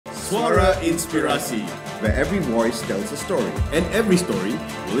Suara Inspirasi, where every voice tells a story. and every story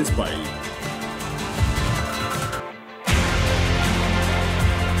will inspire you.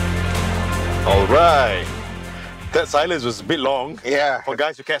 All right. That silence was a bit long. Yeah. For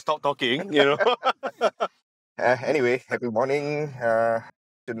guys who can't stop talking, you know. Anyway, happy morning,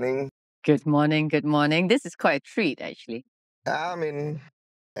 Chung Lynn. Good morning, good morning. This is quite a treat, actually. And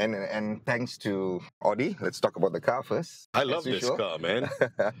thanks to Audi. Let's talk about the car first. I as love this usual. car, man.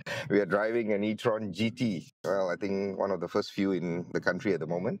 We are driving an e-tron GT. Well, I think one of the first few in the country at the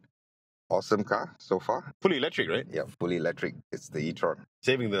moment. Awesome car so far. Fully electric, right? Yeah, fully electric. It's the e-tron.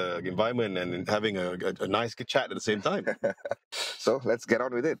 Saving the environment and having a nice chat at the same time. So let's get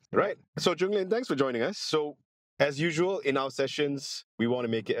on with it. Right. So, Chung Lynn, thanks for joining us. So, as usual, in our sessions, we want to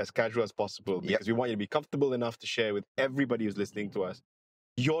make it as casual as possible because we want you to be comfortable enough to share with everybody who's listening to us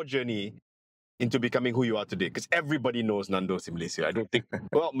your journey into becoming who you are today. Because everybody knows Nando's in Malaysia. I don't think,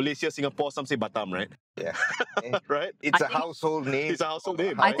 well, Malaysia, Singapore, some say Batam, right? Yeah. Right? It's I a think- household name. It's a household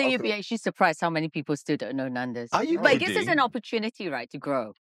name. I right? think you'd be actually surprised how many people still don't know Nando's. Are you But it gives us kidding? an opportunity, right, to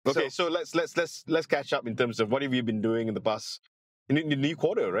grow. Okay, so let's catch up in terms of what have you been doing in the past in the new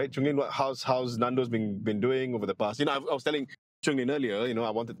quarter, right? Chung Lin, how's Nando's been doing over the past? You know, I was telling Chung Lin earlier, you know, I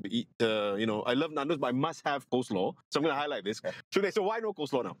wanted to eat. You know, I love Nando's, but I must have coleslaw. So I'm going to highlight this. Chung Lin, so why no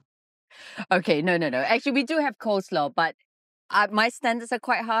coleslaw now? Okay, no. Actually, we do have coleslaw, but my standards are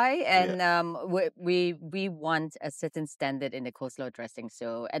quite high, and we want a certain standard in the coleslaw dressing.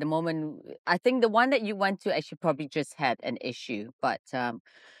 So at the moment, I think the one that you went to actually probably just had an issue, but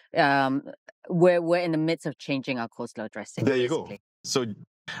we're in the midst of changing our coleslaw dressing. There you basically. go. So,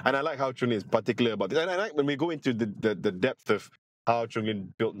 and I like how Chung Lin is particular about this. And I like when we go into the depth of how Chung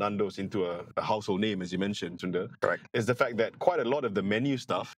Lin built Nando's into a household name, as you mentioned, Chunda, Correct. is the fact that quite a lot of the menu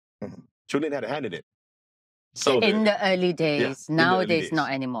stuff, Mhm. Chung Lin had a hand in it. So In the early days, in the early nowadays days.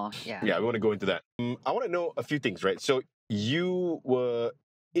 not anymore. Yeah. Yeah, we want to go into that. I want to know a few things, right? So you were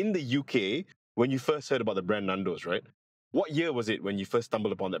in the UK when you first heard about the brand Nando's, right? What year was it when you first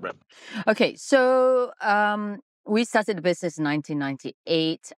stumbled upon that brand? Okay, so we started the business in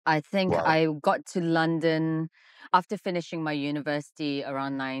 1998. I think Wow. I got to London after finishing my university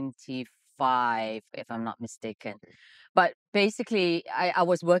around 95, if I'm not mistaken. But basically, I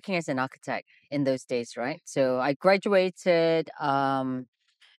was working as an architect in those days, right? So I graduated,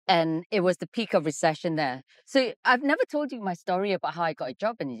 and it was the peak of recession there. So I've never told you my story about how I got a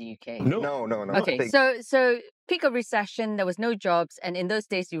job in the UK. No. Okay, so peak of recession, there was no jobs, and in those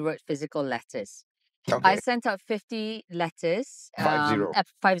days you wrote physical letters. I sent out 50 letters, 50.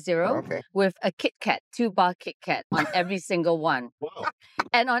 50, Okay. with a Kit Kat, 2-bar Kit Kat on every single one. Wow.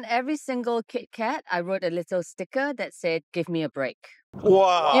 And on every single Kit Kat, I wrote a little sticker that said, "Give me a break."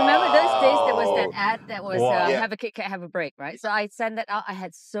 Wow. You remember those days? There was that ad that was, Wow. Yeah. "Have a Kit Kat, have a break," right? So I sent that out. I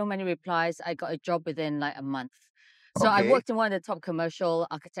had so many replies. I got a job within like a month. So I Okay. worked in one of the top commercial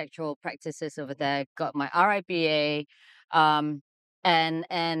architectural practices over there, got my RIBA,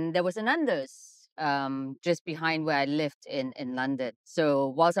 and there was a Nando's just behind where I lived in London. So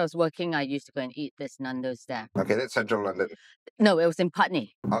whilst I was working, I used to go and eat this Nando's there. Okay, that's Central London. No, it was in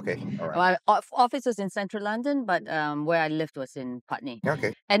Putney. Okay, all right. My office was in central London, but where I lived was in Putney.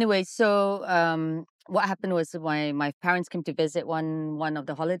 Okay. Anyway, so what happened was my parents came to visit one of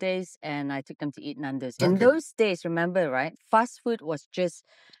the holidays, and I took them to eat Nando's. In Okay. those days, remember, right? Fast food was just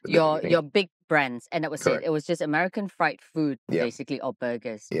The your beginning. big brands, and that was Correct. it. It was just American fried food, Yeah. basically, or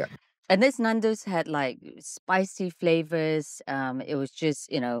burgers. Yeah. And this Nando's had like spicy flavors. It was just,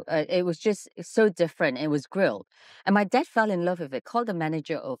 it was just so different. It was grilled. And my dad fell in love with it, called the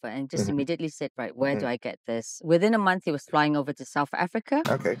manager over and just Mhm. immediately said, right, where do I get this? Within a month, he was flying over to South Africa.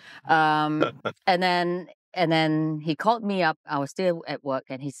 Okay. And then he called me up. I was still at work,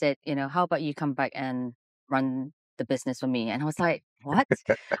 and he said, how about you come back and run the business for me? And I was like, what?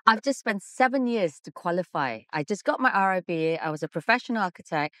 I've just spent 7 years to qualify. I just got my RIBA. I was a professional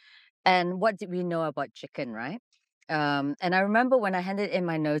architect. And what did we know about chicken, right? And I remember when I handed in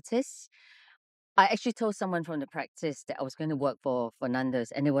my notice, I actually told someone from the practice that I was going to work for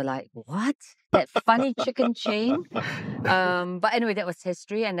Nando's, and they were like, "What? That funny chicken chain?" But anyway, that was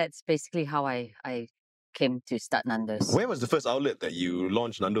history, and that's basically how I came to start Nando's. Where was the first outlet that you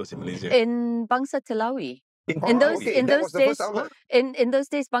launched Nando's in Malaysia? In Bangsa Telawi. Oh, In those okay. in That those was the first days, outlet? in those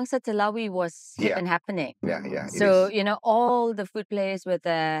days, Bangsa Telawi was hip Yeah. and happening. Yeah. it So, is. all the food players were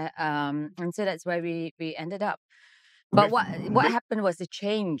there. And so that's where we ended up. But what happened was the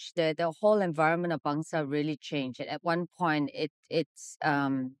change. The whole environment of Bangsa really changed. And at one point, it's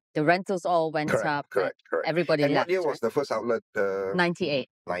the rentals all went up. Correct. Everybody And left. what year was the first outlet? 98.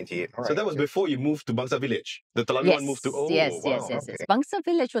 98. All So right, that was okay. before you moved to Bangsa Village. The Telawi one moved to. Oh, yes, wow. yes. Bangsa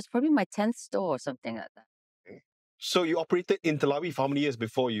Village was probably my 10th store or something like that. So you operated in Telawi for how many years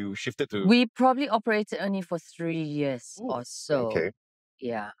before you shifted to? We probably operated only for 3 years or so. Okay.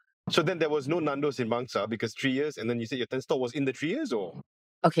 Yeah. So then there was no Nando's in Bangsa because 3 years, and then you said your 10th store was in the 3 years, or?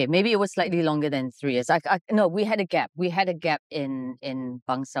 Okay, maybe it was slightly longer than 3 years. No, we had a gap. We had a gap in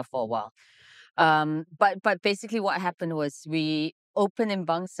Bangsa for a while. But basically what happened was we opened in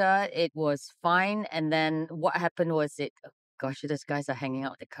Bangsa. It was fine, and then what happened was gosh, those guys are hanging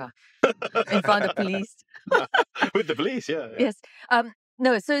out the car in front of the police. With the police, yeah. Yes.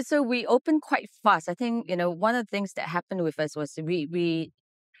 No, so we opened quite fast. I think, one of the things that happened with us was we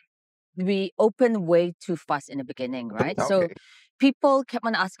opened way too fast in the beginning, right? So Okay. people kept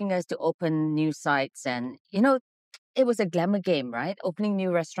on asking us to open new sites, and it was a glamour game, right? Opening new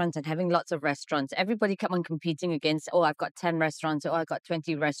restaurants and having lots of restaurants. Everybody kept on competing against, oh, I've got 10 restaurants, oh, I've got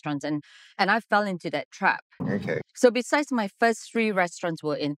 20 restaurants. And I fell into that trap. Okay. So besides my first 3 restaurants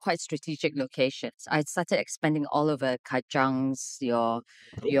were in quite strategic locations, I started expanding all over Kajangs, your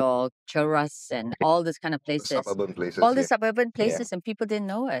Choras, and all those kind of places. Suburban places. All the yeah. suburban places, and people didn't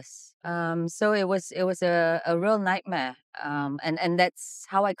know us. So it was a real nightmare. And that's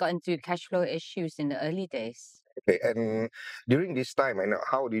how I got into cash flow issues in the early days. Okay, and during this time, and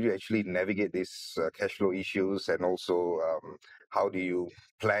how did you actually navigate these cash flow issues, and also how do you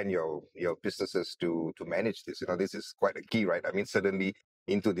plan your businesses to manage this? This is quite a key, right? I mean, suddenly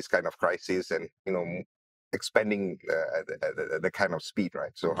into this kind of crisis, and expanding the kind of speed,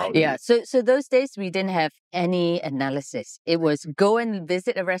 right? So how? Yeah. So those days we didn't have any analysis. It was go and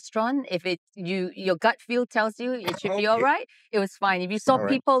visit a restaurant. If your gut feel tells you it should be all Okay. right, it was fine. If you saw All right.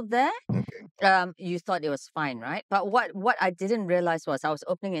 people there, Okay. you thought it was fine, right? But what I didn't realize was I was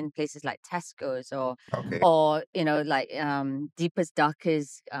opening in places like Tesco's Okay. or like deepest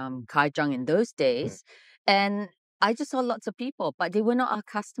darkest Kajang in those days, and I just saw lots of people, but they were not our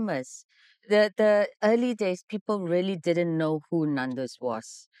customers. The early days, people really didn't know who Nando's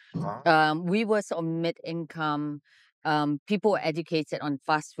was. We were sort of mid-income. People were educated on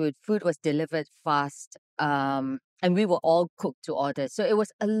fast food. Food was delivered fast. And we were all cooked to order. So it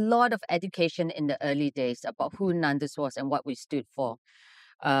was a lot of education in the early days about who Nando's was and what we stood for.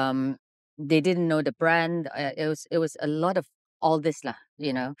 They didn't know the brand. It was a lot of all this lah.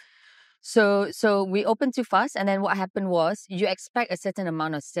 So we opened too fast, and then what happened was you expect a certain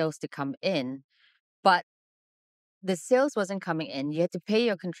amount of sales to come in, but the sales wasn't coming in. You had to pay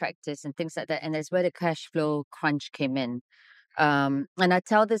your contractors and things like that, and that's where the cash flow crunch came in. And I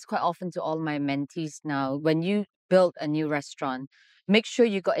tell this quite often to all my mentees now. When you build a new restaurant, make sure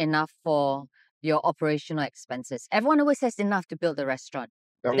you got enough for your operational expenses. Everyone always has enough to build a restaurant.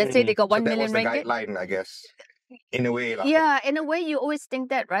 Let's say they got 1 million So that was the ringgit. guideline, I guess, in a way. Yeah, in a way, you always think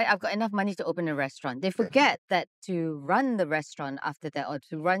that, right? I've got enough money to open a restaurant. They forget that to run the restaurant after that, or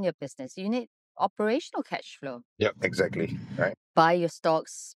to run your business, you need operational cash flow. Yep, exactly. Right. Buy your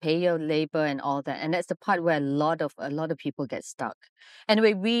stocks, pay your labor, and all that. And that's the part where a lot of people get stuck.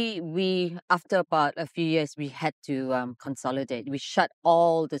 Anyway, we after about a few years, we had to consolidate. We shut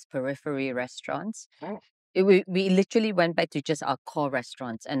all these periphery restaurants. We literally went back to just our core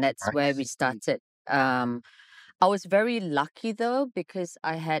restaurants, and that's where we started. I was very lucky though, because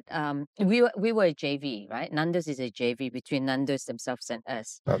I had we were a JV, right? Nando's is a JV between Nando's themselves and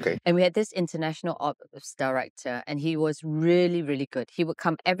us. Okay. And we had this international ops director, and he was really, really good. He would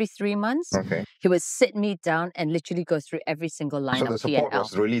come every 3 months. Okay. He would sit me down and literally go through every single line So of the support P&L.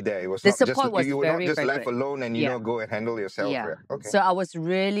 was really there. It was The not just support was you were very, not just very left good. alone and go and handle yourself. Yeah. Okay. So I was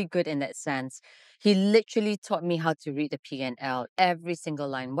really good in that sense. He literally taught me how to read the P&L, every single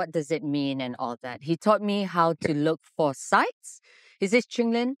line. What does it mean and all that. He taught me how to look for sites. He says,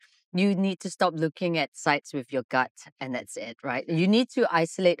 Chung Lynn, you need to stop looking at sites with your gut, and that's it, right? You need to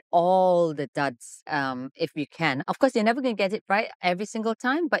isolate all the duds if you can. Of course, you're never going to get it right every single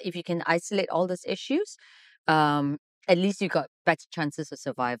time, but if you can isolate all those issues, at least you got better chances of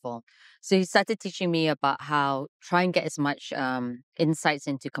survival. So he started teaching me about how try and get as much insights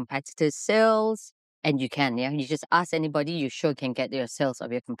into competitors' sales, and you can, yeah. You just ask anybody, you sure can get your sales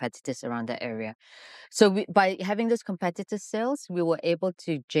of your competitors around that area. So by having those competitor sales, we were able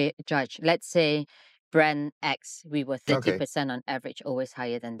to judge. Let's say brand X, we were 30% on average, always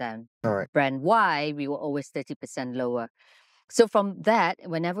higher than them. All right. Brand Y, we were always 30% lower. So from that,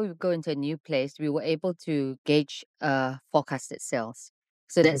 whenever we go into a new place, we were able to gauge forecasted sales.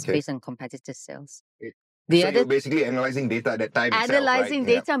 So that's based on competitor sales. The So other you're basically analyzing data at that time itself, analyzing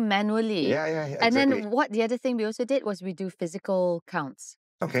right? data manually. Yeah, And exactly. then the other thing we also did was we do physical counts.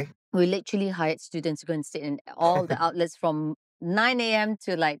 Okay. We literally hired students to go and sit in all the outlets from 9 a.m.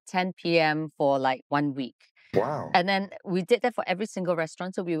 to like 10 p.m. for like 1 week. Wow. And then we did that for every single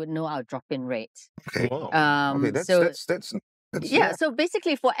restaurant, so we would know our drop-in rate. Okay. Wow. Okay, So that's yeah, so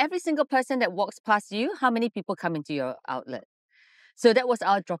basically for every single person that walks past you, how many people come into your outlet? So that was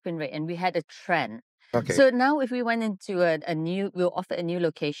our drop-in rate, and we had a trend. Okay. So now if we went into we'll offer a new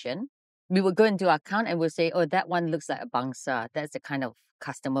location, we would go into our account and we'll say, oh, that one looks like a bangsa. That's the kind of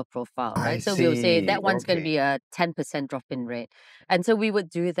customer profile, right? I So we'll say see. that one's going to Okay. be a 10% drop-in rate. And so we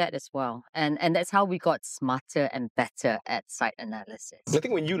would do that as well. And that's how we got smarter and better at site analysis. I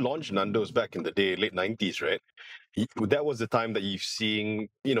think when you launched Nando's back in the day, late 90s, right? That was the time that you're seeing,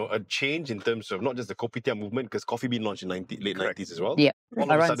 a change in terms of not just the kopitiam movement, because coffee bean launched in late Correct. 90s as well. Yeah. All of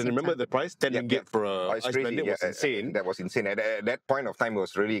a Around sudden, same remember time. the price? 10 Yep, ringgit yep. for Oh, a it's ice crazy. blended was insane. That was insane. At that point of time, it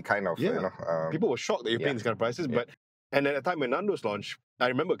was really kind of, Yeah. People were shocked that you're paying these kind of prices. Yeah. And at the time when Nando's launched, I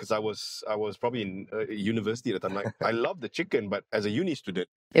remember because I was probably in university at the time. Like, I loved the chicken, but as a uni student,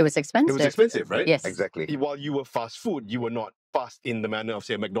 It was expensive. it was expensive, right? Yes. Exactly. While you were fast food, you were not fast in the manner of,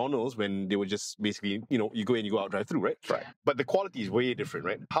 say, a McDonald's when they were just basically, you go in, you go out, drive through, right? Right. But the quality is way different,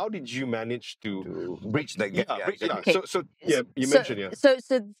 right? How did you manage to bridge that gap? exactly. Okay. You mentioned, yeah. So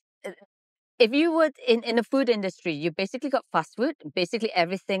uh, if you would in the food industry, you basically got fast food. Basically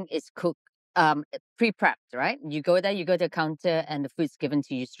everything is cooked, pre-prepped, right? You go there, you go to the counter, and the food's given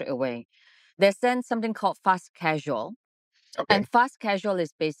to you straight away. There's then something called fast casual, Okay. and fast casual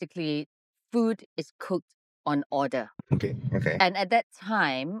is basically food is cooked on order. Okay. And at that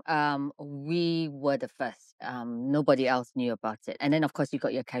time, we were the first. Nobody else knew about it. And then, of course, you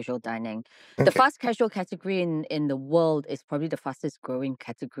got your casual dining. The Okay. fast casual category in the world is probably the fastest growing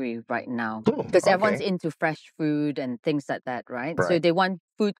category right now. Oh, Because everyone's okay. into fresh food and things like that, right? So Right. they want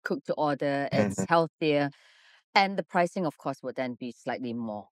food cooked to order, it's healthier. And the pricing, of course, would then be slightly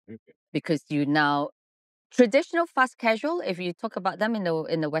more. Because you now traditional fast casual, if you talk about them in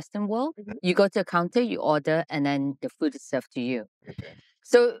the Western world, you go to a counter, you order, and then the food is served to you. Okay.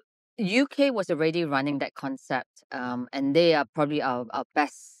 So UK was already running that concept, and they are probably our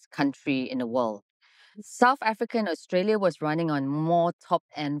best country in the world. South Africa and Australia was running on more top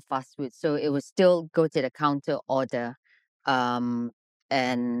end fast food, so it was still go to the counter, order,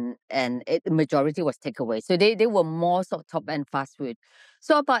 and the majority was takeaway. So they were more sort of top end fast food.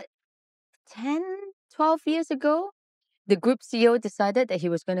 So about 10, 12 years ago, the group CEO decided that he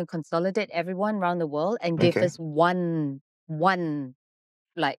was going to consolidate everyone around the world and give Okay. us one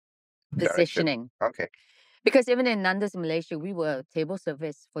like Direction. positioning. Okay. Because even in Nando's Malaysia, we were table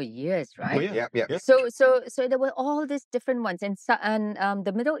service for years, right? Oh, yeah. Yeah. So there were all these different ones, and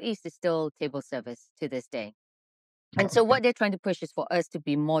the Middle East is still table service to this day. And so what they're trying to push is for us to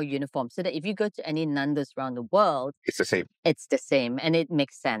be more uniform, so that if you go to any Nando's around the world, It's the same. it's the same, and it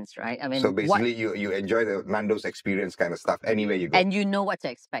makes sense, right? I mean, So basically, you enjoy the Nando's experience kind of stuff anywhere you go. and you know what to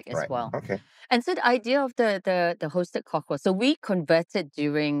expect as right. well. Okay. And so the idea of the hosted cocktail, so we converted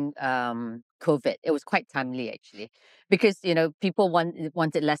during COVID. It was quite timely actually, because people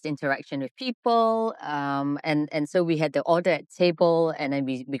wanted less interaction with people, and so we had the order at table, and then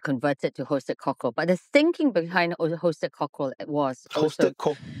we converted to hosted cocktail. But the thinking behind hosted cocktail was also,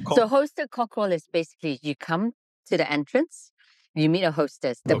 so hosted cocktail is basically you come to the entrance, you meet a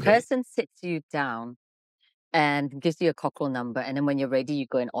hostess, the Okay. person sits you down and gives you a cocktail number, and then when you're ready, you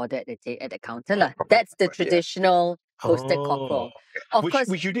go and order at the counter. That's the traditional hosted cocktail. Of course,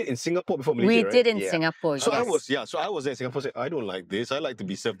 which you did in Singapore before Malaysia, we right? did in Yeah. Singapore. So yes. I was there in Singapore saying, I don't like this. I like to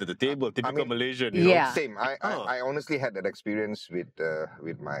be served at the table. Typical mean, Malaysian, Yeah. Same. I honestly had that experience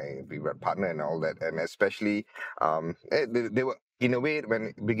with my partner and all that, and especially they were in a way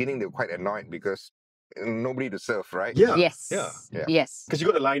when beginning they were quite annoyed because nobody to serve, right? Yeah. Yes. Yeah. Yes. Because you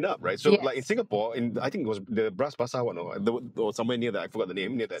got to line up, right? So, Yes. like in Singapore, I think it was the Bras Basah one, or somewhere near that. I forgot the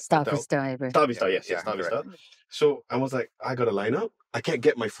name. Near that Star hotel. Vista, Ivory. Star Vista, yes, Yeah, Star correct. Vista. So I was like, I got to line up. I can't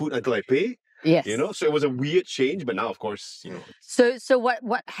get my food until I pay. Yes. So it was a weird change, but now, of course, So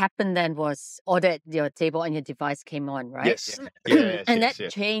what happened then was order at your table and your device came on, right? Yes. Yes. And yes, that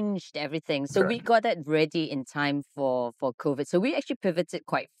yes. changed everything. So we got that ready in time for COVID. So we actually pivoted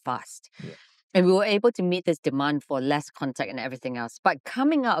quite fast. Yeah. And we were able to meet this demand for less contact and everything else. But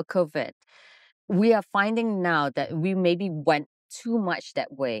coming out of COVID, we are finding now that we maybe went too much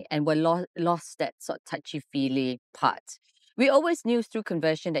that way and we lost that sort of touchy-feely part. We always knew through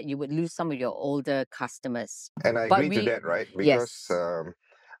conversion that you would lose some of your older customers. And I But agree to we- that, right? Yes.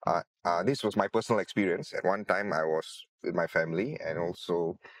 Because this was my personal experience. At one time, I was with my family, and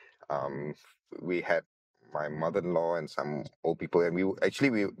also we had my mother-in-law and some old people, and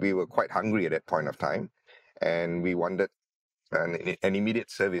we were quite hungry at that point of time, and we wanted an immediate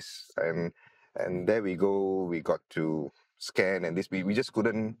service, and there we go. We got to scan, and we just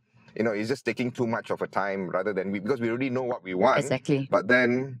couldn't. It's just taking too much of a time rather than because we already know what we want. Exactly. But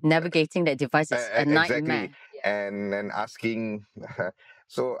then navigating that device is a nightmare. exactly, and asking.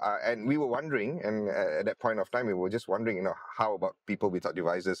 So, and we were wondering, and at that point of time, we were just wondering, how about people without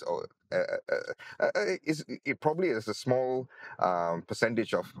devices? Or it probably is a small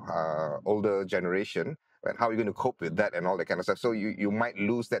percentage of older generation. And how are you going to cope with that and all that kind of stuff? So you might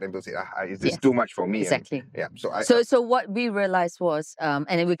lose that and people say, is this too much for me? Exactly. And, So what we realized was,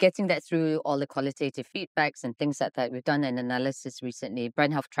 and we're getting that through all the qualitative feedbacks and things like that. We've done an analysis recently.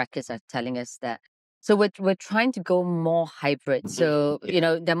 Brand health trackers are telling us that. So we're trying to go more hybrid. So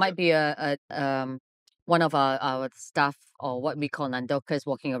there might be a one of our staff or what we call Nandokas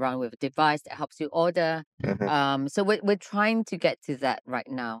walking around with a device that helps you order. So we're trying to get to that right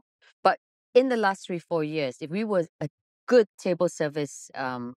now. But in the last 3-4 years, if we were a good table service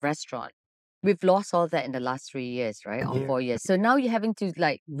restaurant, we've lost all that in the last 3 years, right? Or 4 years. So now you're having to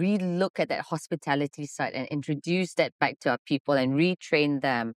re-look at that hospitality side and introduce that back to our people and retrain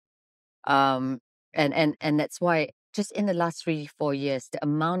them. And that's why just in the last 3-4 years, the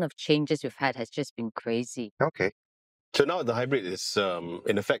amount of changes we've had has just been crazy. Okay. So now the hybrid is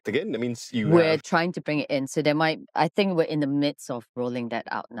in effect again. That means we're trying to bring it in. So I think we're in the midst of rolling that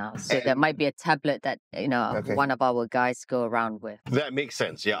out now. So there might be a tablet that one of our guys go around with. That makes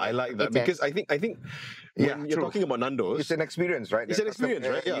sense. Yeah, I like that because I think when you're talking about Nando's, it's an experience, right? It's an experience,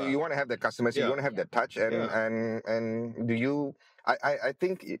 right? Yeah. You want to have the customers, you want to have the touch, and do you? I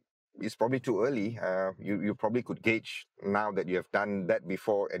think it's probably too early. You probably could gauge now that you have done that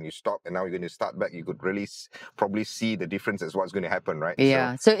before and you stop and now you're going to start back. You could really probably see the difference as what's going to happen, right?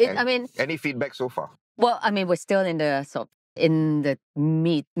 Yeah. Any feedback so far? Well, we're still in the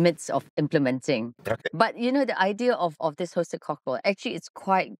midst of implementing. Okay. But the idea of this hosted cocktail, actually it's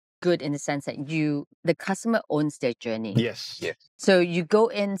quite good in the sense that the customer owns their journey. Yes. So you go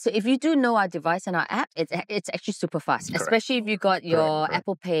in. So if you do know our device and our app, it's actually super fast. Correct. Especially if you got your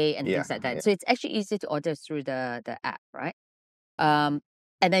Apple Pay and things like that. Yeah. So it's actually easy to order through the app, right? And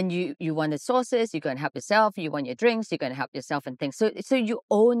then you want the sauces, you're going to help yourself. You want your drinks, you're going to help yourself and things. So you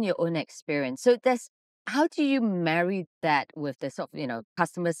own your own experience. So how do you marry that with the sort of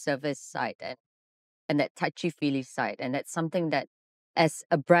customer service side and that touchy-feely side? And that's something that, as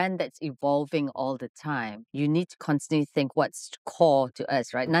a brand that's evolving all the time, you need to constantly think what's core to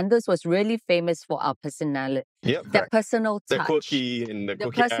us, right? Nando's was really famous for our personality, that personal touch,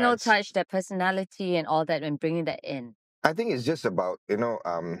 the personal touch, that personality, and all that, and bringing that in. I think it's just about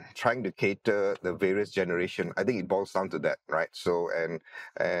trying to cater the various generation. I think it boils down to that, right? So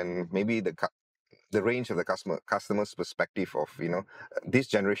and maybe the range of the customer's perspective of this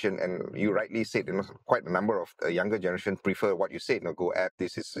generation, and you rightly said quite a number of the younger generation prefer what you said, go app,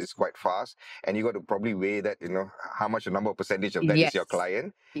 this is quite fast, and you got to probably weigh that how much a number of percentage of that is your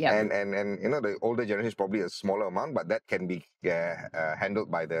client, and the older generation is probably a smaller amount, but that can be handled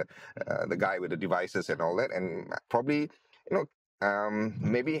by the guy with the devices and all that, and probably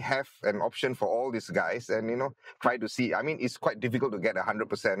maybe have an option for all these guys and try to see. I mean, it's quite difficult to get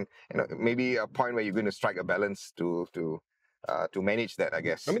 100%. Maybe a point where you're going to strike a balance to manage that, I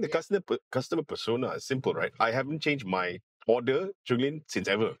guess. I mean, the customer persona is simple, right? I haven't changed my order, Chung Lynn, since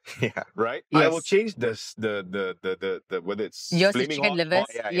ever. Right? Yes. I will change the whether it's yours flaming chicken hot, livers.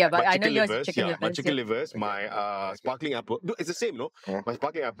 But I know yours is chicken livers. My chicken livers, my sparkling apple. It's the same, no? My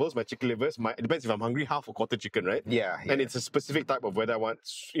sparkling apples, my chicken livers. It depends if I'm hungry, half or quarter chicken, right? Yeah. And it's a specific type of whether I want,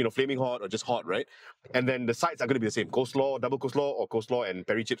 flaming hot or just hot, right? And then the sides are going to be the same: coleslaw, double coleslaw, or coleslaw and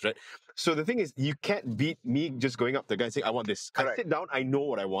peri chips, right? So the thing is, you can't beat me just going up to the guy and saying, "I want this." Correct. I sit down, I know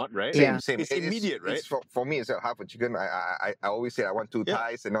what I want, right? Same. It's immediate, right? For me, it's half a chicken. I always say I want 2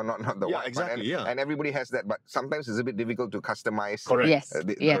 thighs and not the one. Exactly. And everybody has that, but sometimes it's a bit difficult to customize. Correct.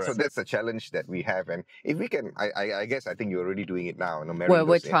 Yes. So that's a challenge that we have, and if we can, I guess I think you're already doing it now.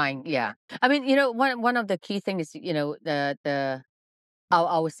 We're trying. Yeah. I mean, one of the key things is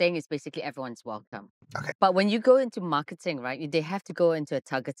our saying is basically everyone's welcome. Okay. But when you go into marketing, right, they have to go into a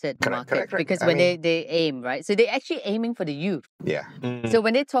targeted market. Correct. Because they aim, right? So they're actually aiming for the youth. Yeah. So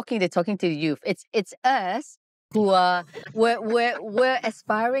when they're talking to the youth. It's us who are we're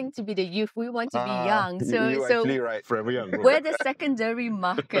aspiring to be the youth. We want to be young. You're actually right. Forever young. We're the secondary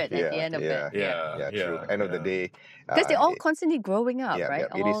market at the end of it. Yeah, true. End of the day, because they're all constantly growing up, right?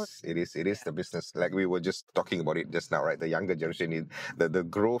 It is the business. Like we were just talking about it just now, right? The younger generation, the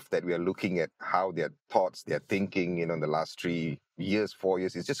growth that we are looking at, how their thoughts, their thinking, in the last 3 years, 4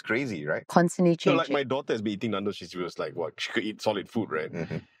 years. It's just crazy, right? Constantly So, like changing. my daughter has been eating Nando's since she was like, what? She could eat solid food, right?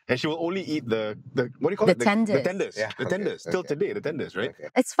 Mm-hmm. And she will only eat the what do you call The it? The tenders. tenders. Yeah, The okay, tenders. Till okay. today, the tenders, right? Okay.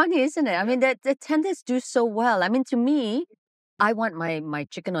 It's funny, isn't it? I mean, the tenders do so well. I mean, to me, I want my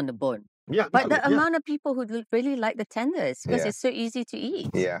chicken on the bone. Yeah. But the yeah. amount of people who really like the tenders because Yeah. it's so easy to eat.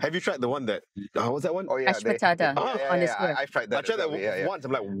 Yeah. Have you tried the one that? What's that one? Oh yeah. Ashpatada on the square. I've tried that. I tried as that well. Yeah. once.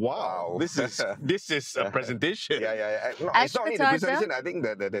 I'm like, wow, this is a presentation. Yeah. No, it's not only the Ashpatada? presentation. I think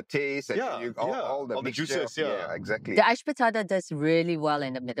the taste and Yeah, all the all the mixture. juices, yeah. Exactly. The ashpatada does really well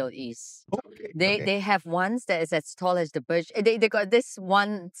in the Middle East. Okay. They have ones that is as tall as the bush. They got this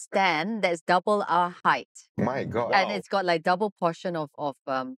one stand that's double our height, My God. and it's got like double portion of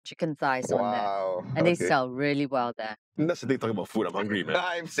chicken thighs on there, Wow. and they Okay. sell really well there. And that's the thing talking about food. I'm hungry, man.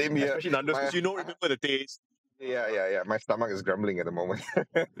 I'm same here. Especially Nando's, My- because you don't remember the taste. Yeah. My stomach is grumbling at the moment.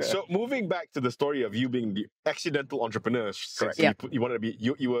 So moving back to the story of you being the accidental entrepreneur, since Correct. Yeah. you wanted to be,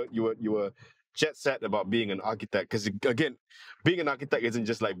 you were jet set about being an architect. Because again, being an architect isn't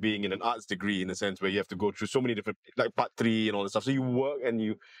just like being in an arts degree in a sense where you have to go through so many different, like part 3 and all this stuff. So you work and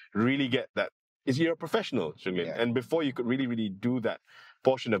you really get that. You're a professional, Chung Lynn. Yeah. And before you could really do that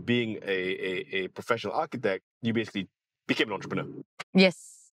portion of being a professional architect, you basically became an entrepreneur.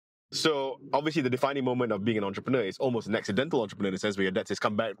 Yes. So obviously the defining moment of being an entrepreneur is almost an accidental entrepreneur in the sense where your dad says,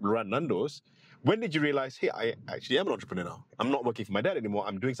 come back, run Nando's. When did you realize, hey, I actually am an entrepreneur now. I'm not working for my dad anymore.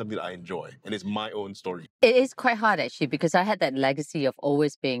 I'm doing something that I enjoy. And it's my own story. It is quite hard actually because I had that legacy of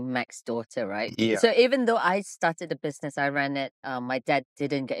always being Mac's daughter, right? Yeah. So even though I started the business, I ran it, my dad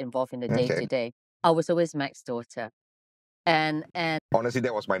didn't get involved in the Okay. day-to-day. I was always Mac's daughter. And Honestly,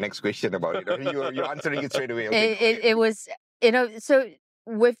 that was my next question about it. You're answering it straight away. Okay. it was, so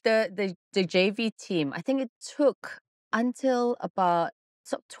with the JV team, I think it took until about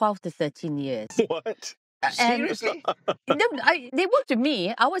 12 to 13 years. What? And Seriously? they worked with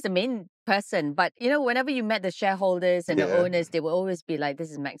me. I was the main person, but whenever you met the shareholders and the Yeah. owners, they would always be like, "This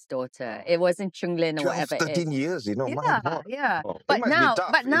is Mac's daughter." It wasn't Chung Lynn or 12, whatever it 13 is. years, my Yeah, God. yeah. Oh. It But must be now,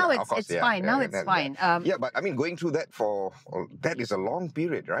 tough, but now of it's course, it's yeah, fine. Now yeah, it's yeah. fine. Yeah, but I mean, going through that that is a long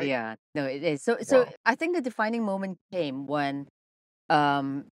period, right? Yeah, no, it is. So Wow. I think the defining moment came when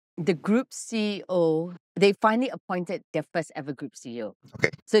the group CEO, they finally appointed their first ever group CEO. Okay.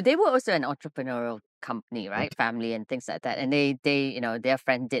 So they were also an entrepreneurial company, right? Family and things like that. And they their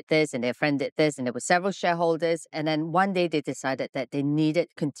friend did this and their friend did this, and there were several shareholders. And then one day they decided that they needed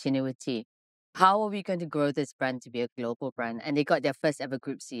continuity. How are we going to grow this brand to be a global brand? And they got their first ever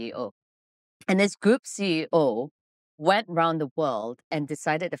group CEO. And this group CEO went around the world and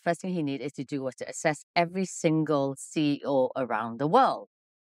decided the first thing he needed to do was to assess every single CEO around the world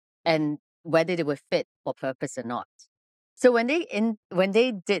and whether they were fit for purpose or not. So when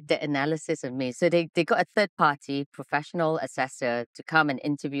they did the analysis of me, so they got a third party professional assessor to come and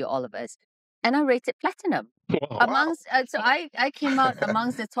interview all of us, and I rated platinum. Wow. Amongst so I came out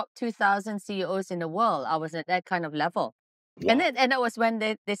amongst the top 2,000 CEOs in the world. I was at that kind of level. Wow. And that was when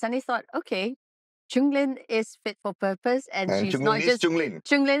they suddenly thought, okay, Chung Lynn is fit for purpose, and she's Chung not Lynn is just Chung Lynn.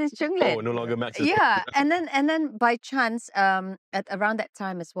 Chung Lynn is Chung Lynn. Oh, no longer Max. Yeah, and then by chance, at around that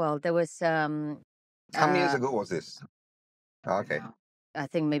time as well, there was How many years uh, ago was this? Okay. I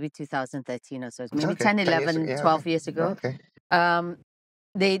think maybe 2013 or so, maybe Okay, 10, 10 years 11, ago, yeah, 12 okay. years ago. Okay.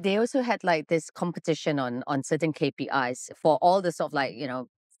 They also had like this competition on certain KPIs for all the sort of like,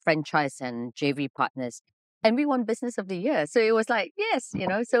 franchise and JV partners. And we won Business of the Year. So it was like, yes,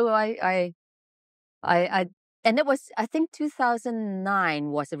 so I and it was, I think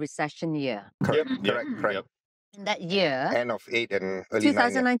 2009 was a recession year. Correct. Yep, Correct. yep. In that year, End of 8 and early 9.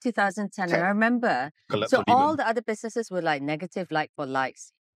 2009, 2010, and I remember, Collapse so of Lehman. all the other businesses were like negative like for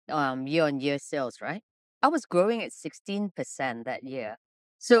likes, year-on-year sales, right? I was growing at 16% that year.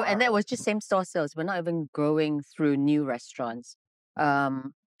 So, and that was just same store sales. We're not even growing through new restaurants.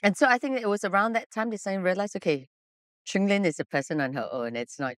 And so I think it was around that time they suddenly realized, okay, Chung Lynn is a person on her own.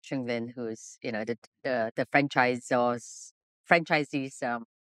 It's not Chung Lynn who's, the franchisee's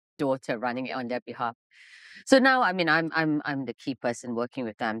daughter running it on their behalf. So now, I mean, I'm the key person working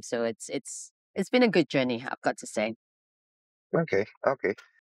with them. So it's been a good journey, I've got to say. Okay.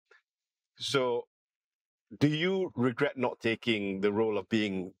 So, do you regret not taking the role of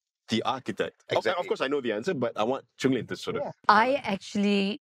being the architect? Of Exactly. course, I know the answer, but I want Chung Lynn to sort of. I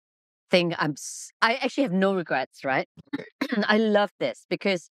actually think I actually have no regrets, right? I love this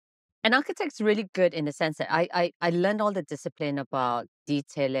because an architect's really good in the sense that I learned all the discipline about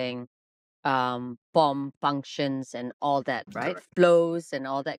detailing, form functions and all that, right? Correct. Flows and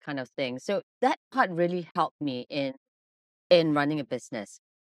all that kind of thing. So that part really helped me in running a business.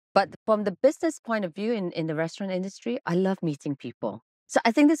 But from the business point of view in the restaurant industry, I love meeting people. So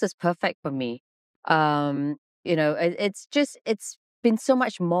I think this is perfect for me. It's been so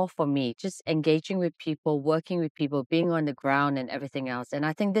much more for me, just engaging with people, working with people, being on the ground and everything else. And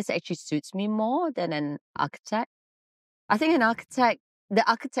I think this actually suits me more than an architect. I think the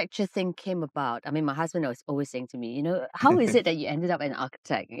architecture thing came about. I mean, my husband was always saying to me, how is it that you ended up an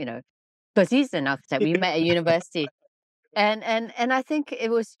architect? Because he's an architect. We met at university. And I think it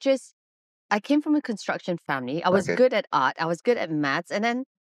was just, I came from a construction family. I was Okay. good at art. I was good at maths. And then,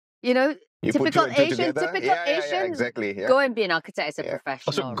 You put two typical and two Asian, together? typical Yeah, Asian, exactly. Yeah. go and be an architect as a Yeah. So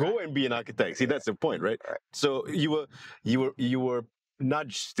professional. go right? and be an architect. See, that's the point, right? Right. So you were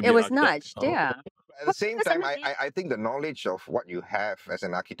nudged to be It an was architect. nudged, yeah. At the same Because, time, I think the knowledge of what you have as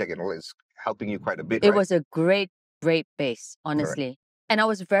an architect and all is helping you quite a bit, it right? was a great base, honestly. And I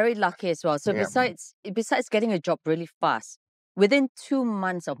was very lucky as well. So Yeah. besides getting a job really fast, within 2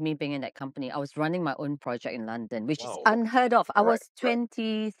 months of me being in that company, I was running my own project in London, which is Wow. unheard of. I Right, was right.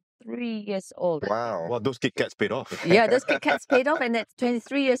 23 years old. Wow. Well, those Kit Kats paid off. Yeah, those Kit Kats paid off, and at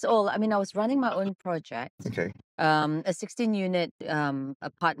 23 years old, I mean, I was running my own project, Okay. a 16-unit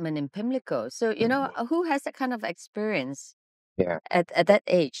apartment in Pimlico. So, who has that kind of experience Yeah. at that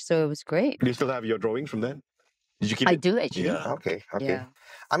age? So it was great. Do you still have your drawings from then? Did you keep I it? do actually. Yeah. Okay. Okay. Yeah.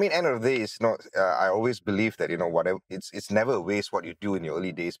 I mean, end of the day, it's not. I always believe that whatever it's never a waste what you do in your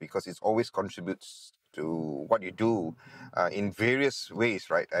early days, because it always contributes to what you do in various ways,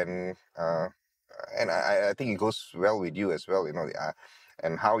 right? And I think it goes well with you as well,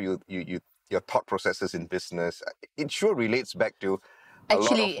 and how you your thought processes in business. It sure relates back to a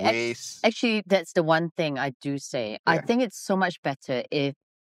lot of ways. Actually, that's the one thing I do say. I Yeah. think it's so much better if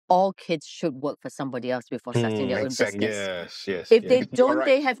all kids should work for somebody else before starting their own exactly. business. Yes. If yes. they You're don't, right.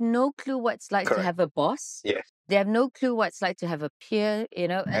 they have no clue what it's like to Correct. have a boss. Yes. They have no clue what it's like to have a peer,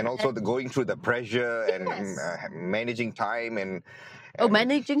 And also the going through the pressure and Yes. managing time and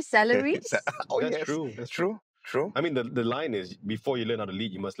managing salaries. Oh, That's yes. true. That's true. True. I mean, the line is, before you learn how to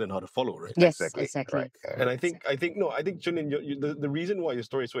lead, you must learn how to follow, right? Yes, Exactly. exactly. Right. And I think Chung Lin, the reason why your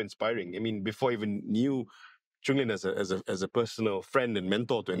story is so inspiring. I mean, before I even knew Chung Lin as a personal friend and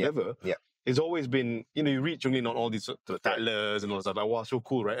mentor to Endeavour, Yeah. it's always been, you read Chung Lin on all these sort of tattlers and all that stuff. Like, wow, so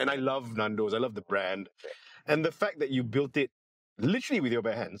cool, right? And I love Nando's. I love the brand, and the fact that you built it literally with your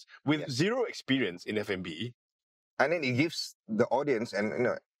bare hands, with zero experience in F&B. And then it gives the audience and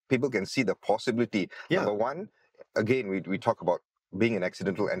people can see the possibility. Yeah. Number one, again, we talk about being an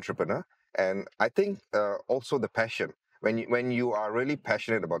accidental entrepreneur, and I think also the passion. When you are really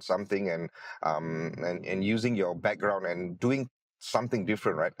passionate about something and using your background and doing something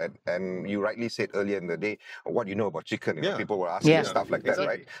different, right? And you rightly said earlier in the day, what you know about chicken. Yeah. People were asking Yeah. stuff like that, Exactly.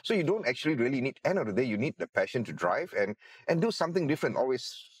 right? So you don't actually really need. End of the day, you need the passion to drive and do something different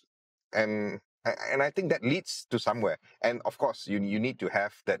always. And I think that leads to somewhere. And of course, you need to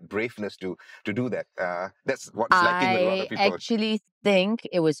have that braveness to do that. That's what's lacking with a lot of I people. actually think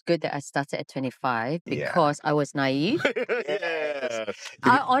it was good that I started at 25 Yeah. because I was naive. Yes.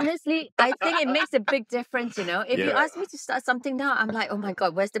 I think it makes a big difference, If you Yeah. ask me to start something now, I'm like, oh my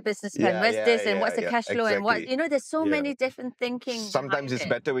God, where's the business plan? Where's this and what's the cash flow and what, exactly. there's so Yeah. many different thinking. Sometimes behind it's it.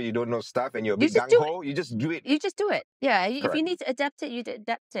 better when you don't know stuff and you're a You bit just do gung-ho, you just do it. You just do it. Yeah. If Correct. you need to adapt it, you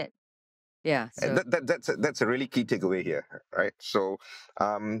adapt it. Yeah. And So that's a really key takeaway here, right? So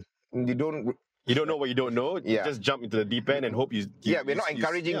you don't. You don't know what you don't know. You Yeah. just jump into the deep end and hope you. We're not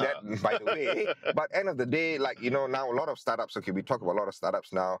encouraging that, by the way. But end of the day, now a lot of startups. Okay, we talk about a lot of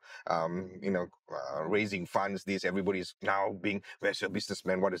startups now. Raising funds. Everybody's now being. Where's your business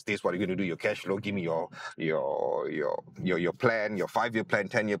plan? What is this? What are you going to do? Your cash flow. Give me your plan, your 5-year plan,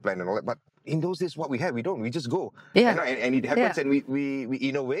 10-year plan, and all that. But in those days, what we have, we don't. We just go. Yeah. And it happens, and we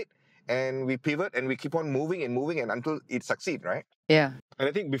innovate. And we pivot and we keep on moving and until it succeeds, right? yeah. And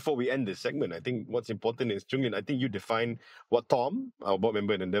I think before we end this segment, I think what's important is, Chung Lin, I think you define what Tom, our board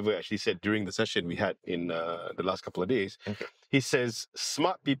member in Endeavour, actually said during the session we had in the last couple of days. Okay. He says,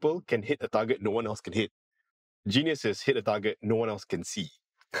 smart people can hit a target no one else can hit. Geniuses hit a target no one else can see.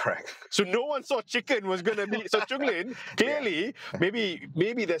 Correct. So no one saw chicken was going to be... So Chung Lin, clearly,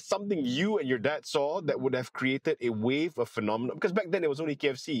 maybe there's something you and your dad saw that would have created a wave of phenomenon. Because back then, it was only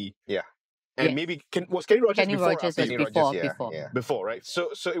KFC. Yeah. And Yes. maybe... Was Kenny Rogers Kenny before or Rogers after was you? before. Yeah. Before, right? So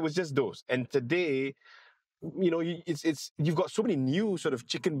it was just those. And today, you've got so many new sort of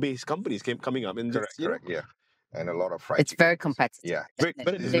chicken-based companies coming up. And Correct. Yeah. And a lot of fried It's chicken. very competitive. Yeah. Very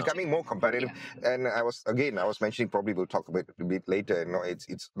competitive. It's becoming more competitive. And I was mentioning, probably we'll talk about it a bit later.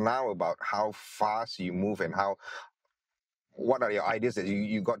 It's now about how fast you move and how what are your ideas that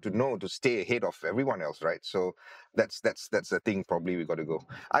you got to know to stay ahead of everyone else, right? So that's the thing probably we got to go.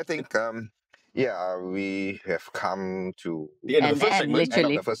 I think yeah, we have come to The end of the first segment. end of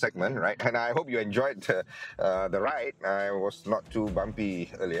literally. the first segment, right? And I hope you enjoyed the ride. I was not too bumpy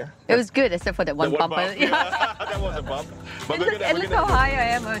earlier. It was good, except for that one The one bumper. bump, yeah. That was a bump. But And look how high I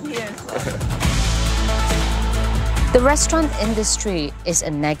am on here. The restaurant industry is a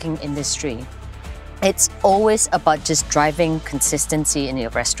nagging industry. It's always about just driving consistency in your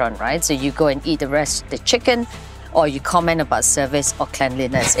restaurant, right? So you go and eat the chicken, or you comment about service or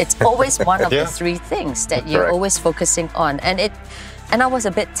cleanliness. It's always one of Yeah. the three things that you're Correct. always focusing on. And I was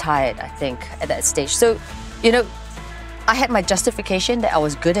a bit tired, I think, at that stage. So, you know, I had my justification that I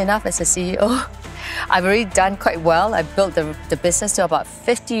was good enough as a CEO. I've already done quite well. I built the business to about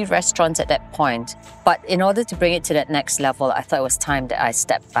 50 restaurants at that point. But in order to bring it to that next level, I thought it was time that I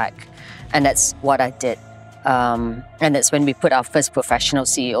stepped back. And that's what I did. And that's when we put our first professional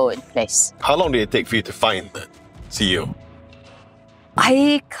CEO in place. How long did it take for you to find that CEO?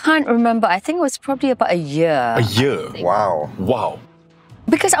 I can't remember. I think it was probably about a year. A year. Wow. Wow.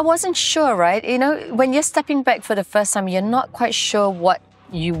 Because I wasn't sure, right? You know, when you're stepping back for the first time, you're not quite sure what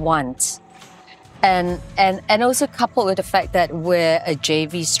you want. And also coupled with the fact that we're a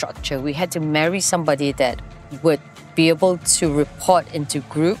JV structure, we had to marry somebody that would be able to report into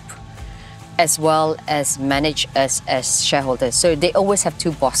group as well as manage us as shareholders. So they always have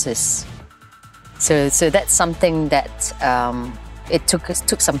two bosses. So that's something that it took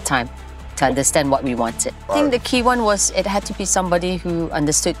some time to understand what we wanted. I think the key one was it had to be somebody who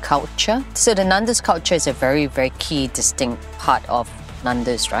understood culture. So the Nando's culture is a very, very key, distinct part of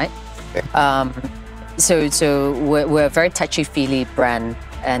Nando's, right? So we're a very touchy-feely brand,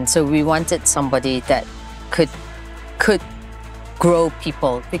 and so we wanted somebody that could grow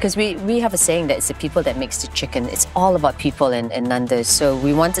people, because we have a saying that it's the people that makes the chicken. It's all about people in Nando's. So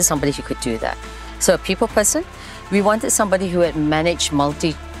we wanted somebody who could do that. So a people person. We wanted somebody who had managed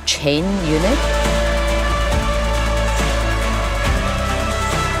multi-chain unit.